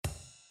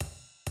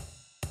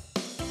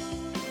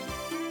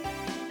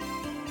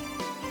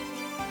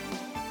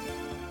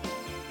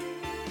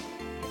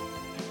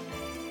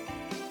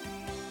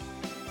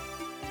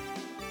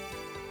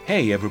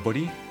Hey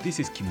everybody,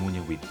 this is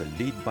Kimunya with the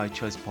Lead by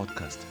Choice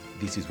podcast.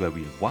 This is where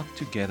we work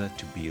together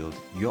to build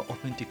your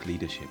authentic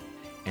leadership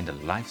and a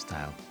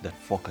lifestyle that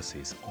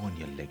focuses on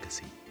your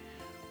legacy.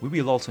 We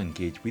will also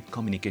engage with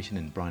communication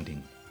and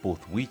branding, both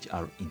which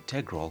are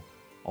integral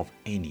of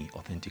any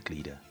authentic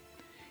leader.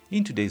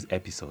 In today's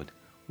episode,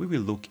 we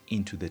will look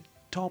into the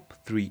top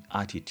 3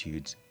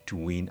 attitudes to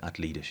win at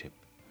leadership,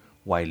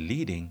 why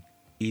leading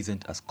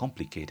isn't as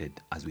complicated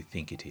as we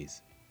think it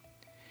is.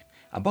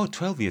 About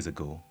 12 years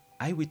ago,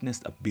 I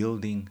witnessed a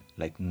building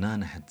like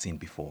none I had seen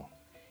before.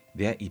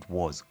 There it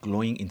was,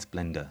 glowing in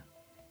splendor.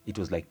 It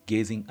was like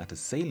gazing at a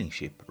sailing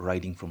ship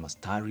riding from a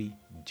starry,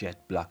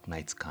 jet black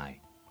night sky.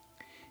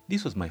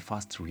 This was my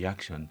first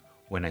reaction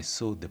when I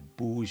saw the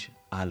Burj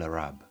Al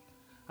Arab,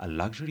 a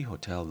luxury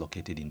hotel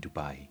located in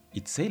Dubai.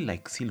 Its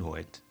sail-like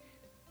silhouette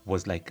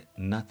was like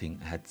nothing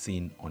I had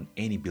seen on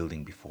any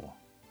building before.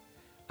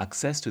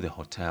 Access to the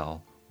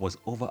hotel was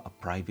over a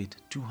private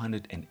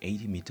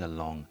 280-meter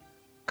long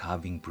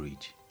carving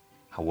bridge.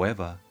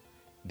 However,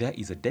 there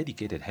is a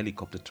dedicated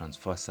helicopter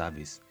transfer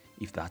service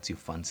if that's your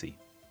fancy.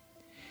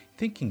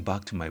 Thinking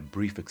back to my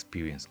brief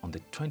experience on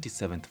the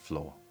 27th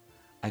floor,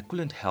 I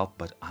couldn't help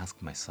but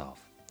ask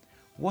myself,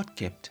 what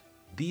kept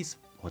this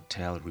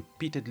hotel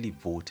repeatedly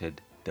voted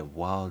the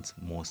world's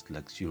most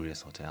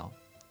luxurious hotel?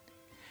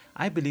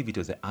 I believe it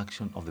was the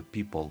action of the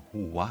people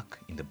who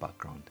work in the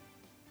background.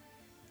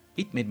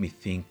 It made me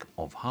think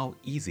of how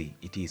easy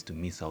it is to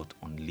miss out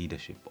on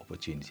leadership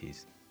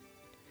opportunities.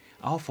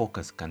 Our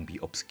focus can be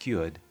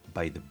obscured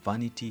by the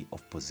vanity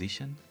of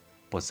position,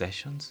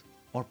 possessions,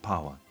 or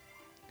power.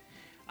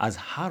 As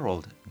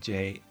Harold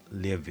J.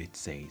 Leavitt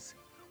says,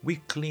 we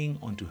cling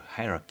onto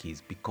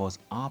hierarchies because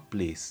our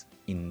place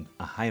in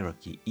a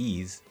hierarchy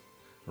is,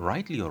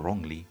 rightly or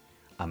wrongly,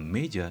 a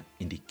major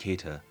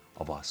indicator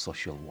of our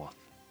social worth.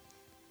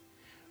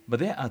 But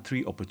there are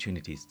 3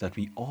 opportunities that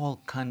we all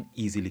can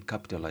easily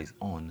capitalize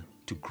on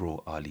to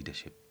grow our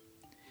leadership.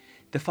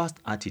 The first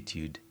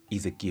attitude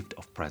is a gift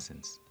of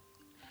presence.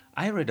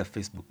 I read a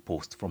Facebook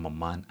post from a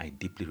man I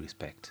deeply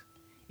respect.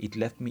 It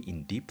left me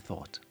in deep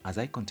thought as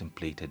I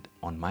contemplated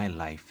on my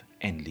life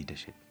and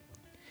leadership.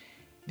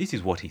 This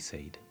is what he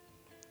said.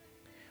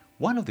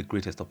 One of the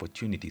greatest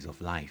opportunities of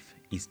life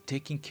is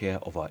taking care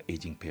of our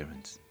aging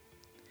parents.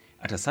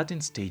 At a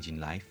certain stage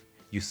in life,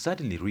 you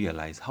suddenly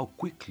realize how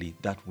quickly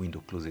that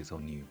window closes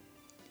on you.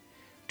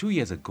 2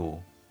 years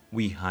ago,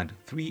 we had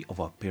 3 of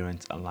our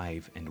parents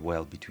alive and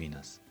well between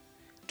us.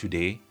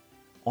 Today,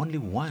 only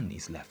 1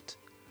 is left.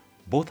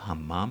 Both her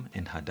mom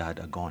and her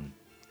dad are gone,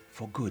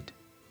 for good.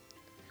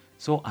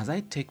 So as I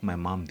take my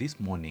mom this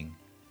morning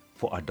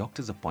for a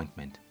doctor's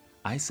appointment,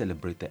 I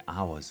celebrate the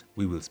hours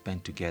we will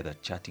spend together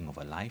chatting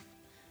over life,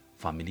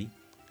 family,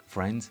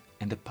 friends,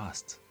 and the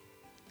past.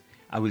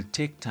 I will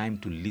take time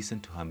to listen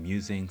to her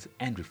musings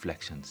and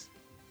reflections,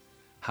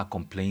 her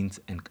complaints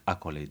and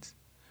accolades,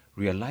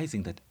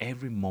 realizing that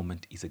every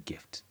moment is a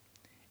gift,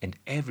 and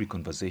every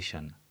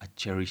conversation a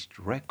cherished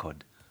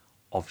record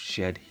of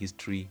shared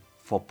history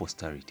for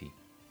posterity.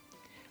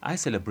 I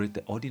celebrate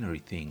the ordinary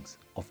things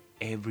of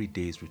every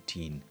day's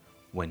routine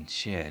when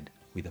shared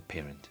with a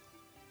parent.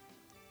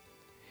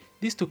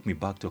 This took me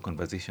back to a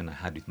conversation I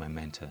had with my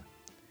mentor.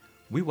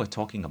 We were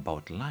talking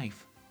about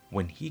life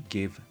when he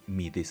gave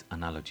me this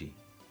analogy.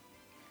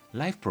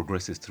 Life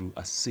progresses through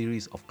a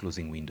series of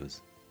closing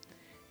windows.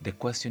 The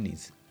question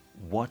is,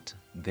 what,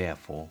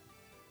 therefore,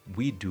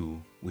 we do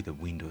with the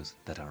windows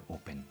that are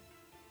open.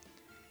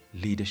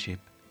 Leadership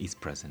is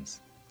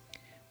presence.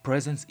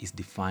 Presence is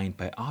defined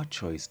by our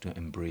choice to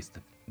embrace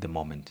the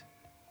moment.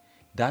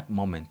 That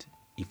moment,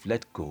 if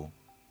let go,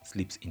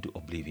 slips into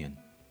oblivion.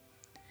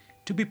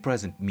 To be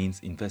present means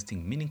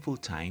investing meaningful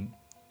time,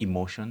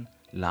 emotion,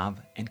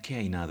 love, and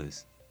care in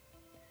others.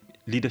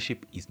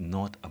 Leadership is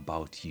not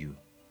about you.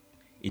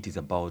 It is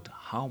about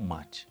how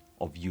much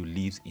of you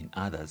lives in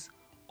others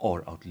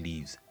or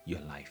outlives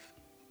your life.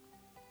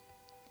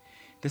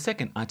 The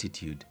second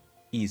attitude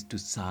is to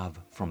serve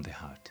from the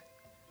heart.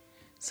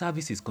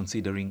 Service is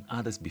considering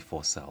others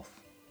before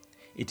self.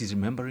 It is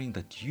remembering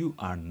that you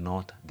are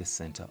not the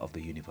center of the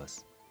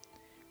universe.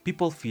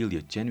 People feel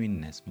your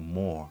genuineness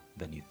more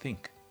than you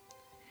think.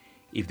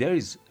 If there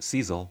is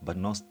sizzle but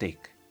no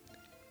steak,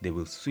 they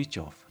will switch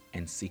off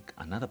and seek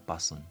another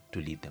person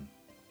to lead them.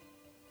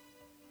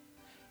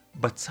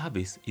 But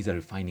service is a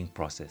refining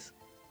process.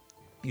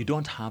 You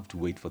don't have to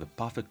wait for the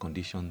perfect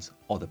conditions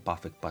or the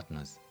perfect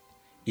partners.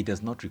 It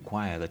does not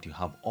require that you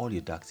have all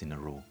your ducks in a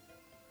row.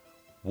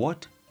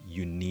 What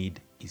you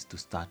need is to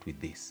start with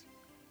this.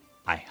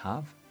 I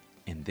have,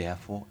 and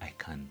therefore I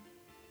can.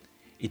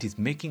 It is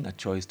making a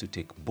choice to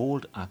take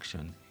bold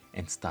action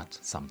and start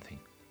something.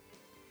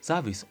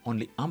 Service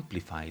only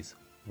amplifies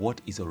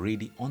what is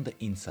already on the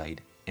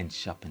inside and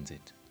sharpens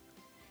it.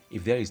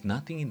 If there is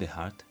nothing in the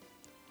heart,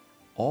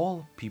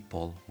 all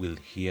people will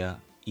hear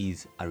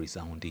is a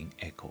resounding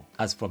echo.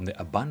 As from the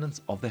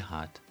abundance of the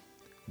heart,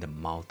 the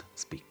mouth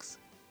speaks.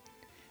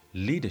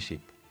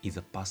 Leadership is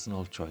a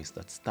personal choice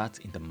that starts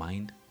in the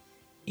mind,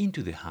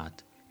 into the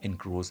heart, and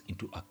grows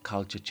into a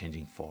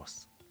culture-changing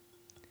force.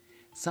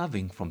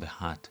 Serving from the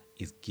heart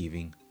is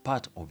giving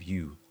part of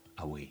you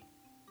away.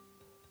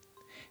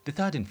 The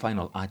third and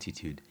final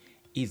attitude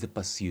is the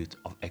pursuit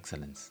of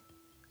excellence.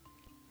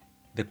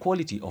 The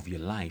quality of your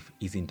life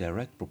is in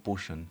direct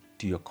proportion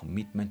to your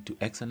commitment to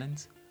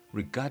excellence,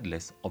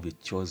 regardless of your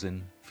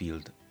chosen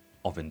field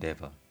of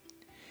endeavor.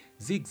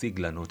 Zig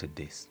Ziglar noted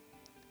this: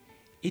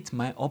 "It's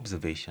my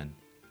observation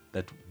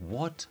that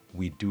what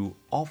we do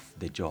off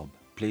the job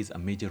plays a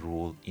major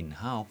role in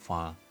how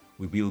far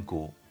we will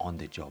go on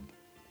the job.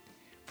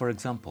 For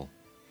example,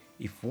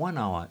 if 1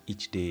 hour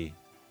each day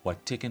were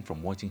taken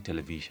from watching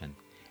television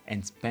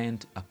and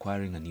spent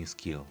acquiring a new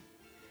skill,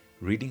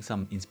 reading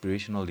some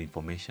inspirational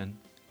information,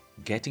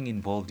 getting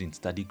involved in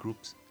study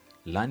groups,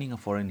 learning a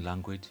foreign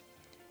language,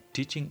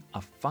 teaching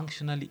a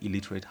functionally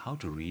illiterate how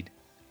to read,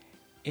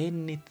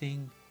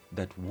 anything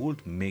that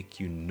would make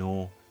you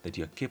know that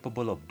you're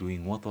capable of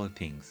doing worthwhile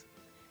things,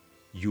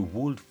 you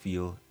would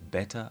feel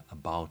better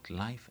about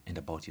life and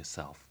about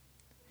yourself.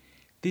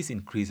 This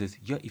increases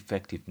your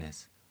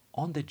effectiveness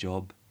on the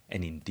job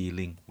and in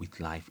dealing with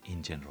life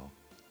in general."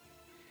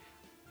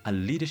 A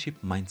leadership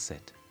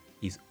mindset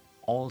is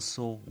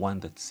also one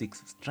that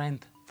seeks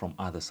strength from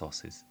other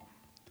sources,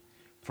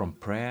 from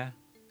prayer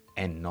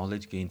and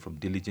knowledge gained from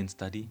diligent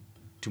study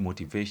to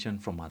motivation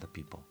from other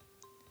people.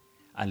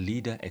 A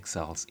leader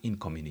excels in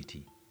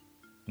community,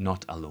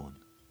 not alone.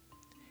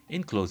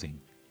 In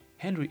closing,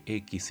 Henry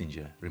A.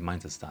 Kissinger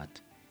reminds us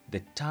that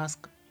the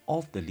task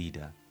of the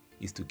leader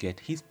is to get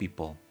his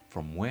people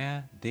from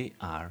where they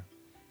are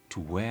to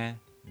where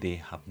they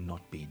have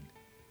not been.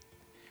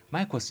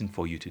 My question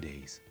for you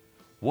today is,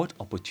 what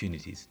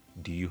opportunities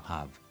do you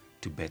have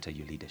to better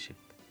your leadership?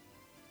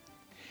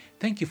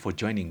 Thank you for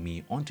joining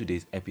me on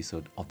today's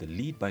episode of the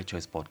Lead by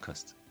Choice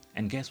podcast.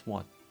 And guess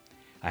what?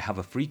 I have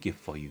a free gift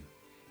for you.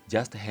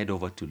 Just head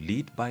over to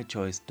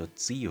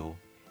leadbychoice.co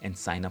and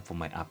sign up for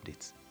my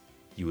updates.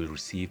 You will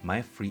receive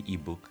my free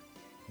ebook,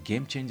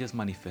 Game Changers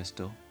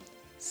Manifesto,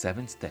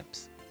 7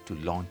 Steps to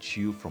Launch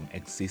You from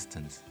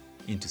Existence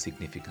into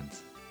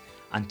Significance.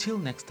 Until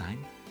next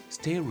time,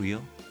 stay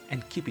real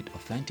and keep it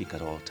authentic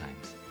at all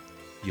times.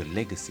 Your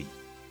legacy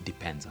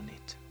depends on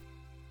it.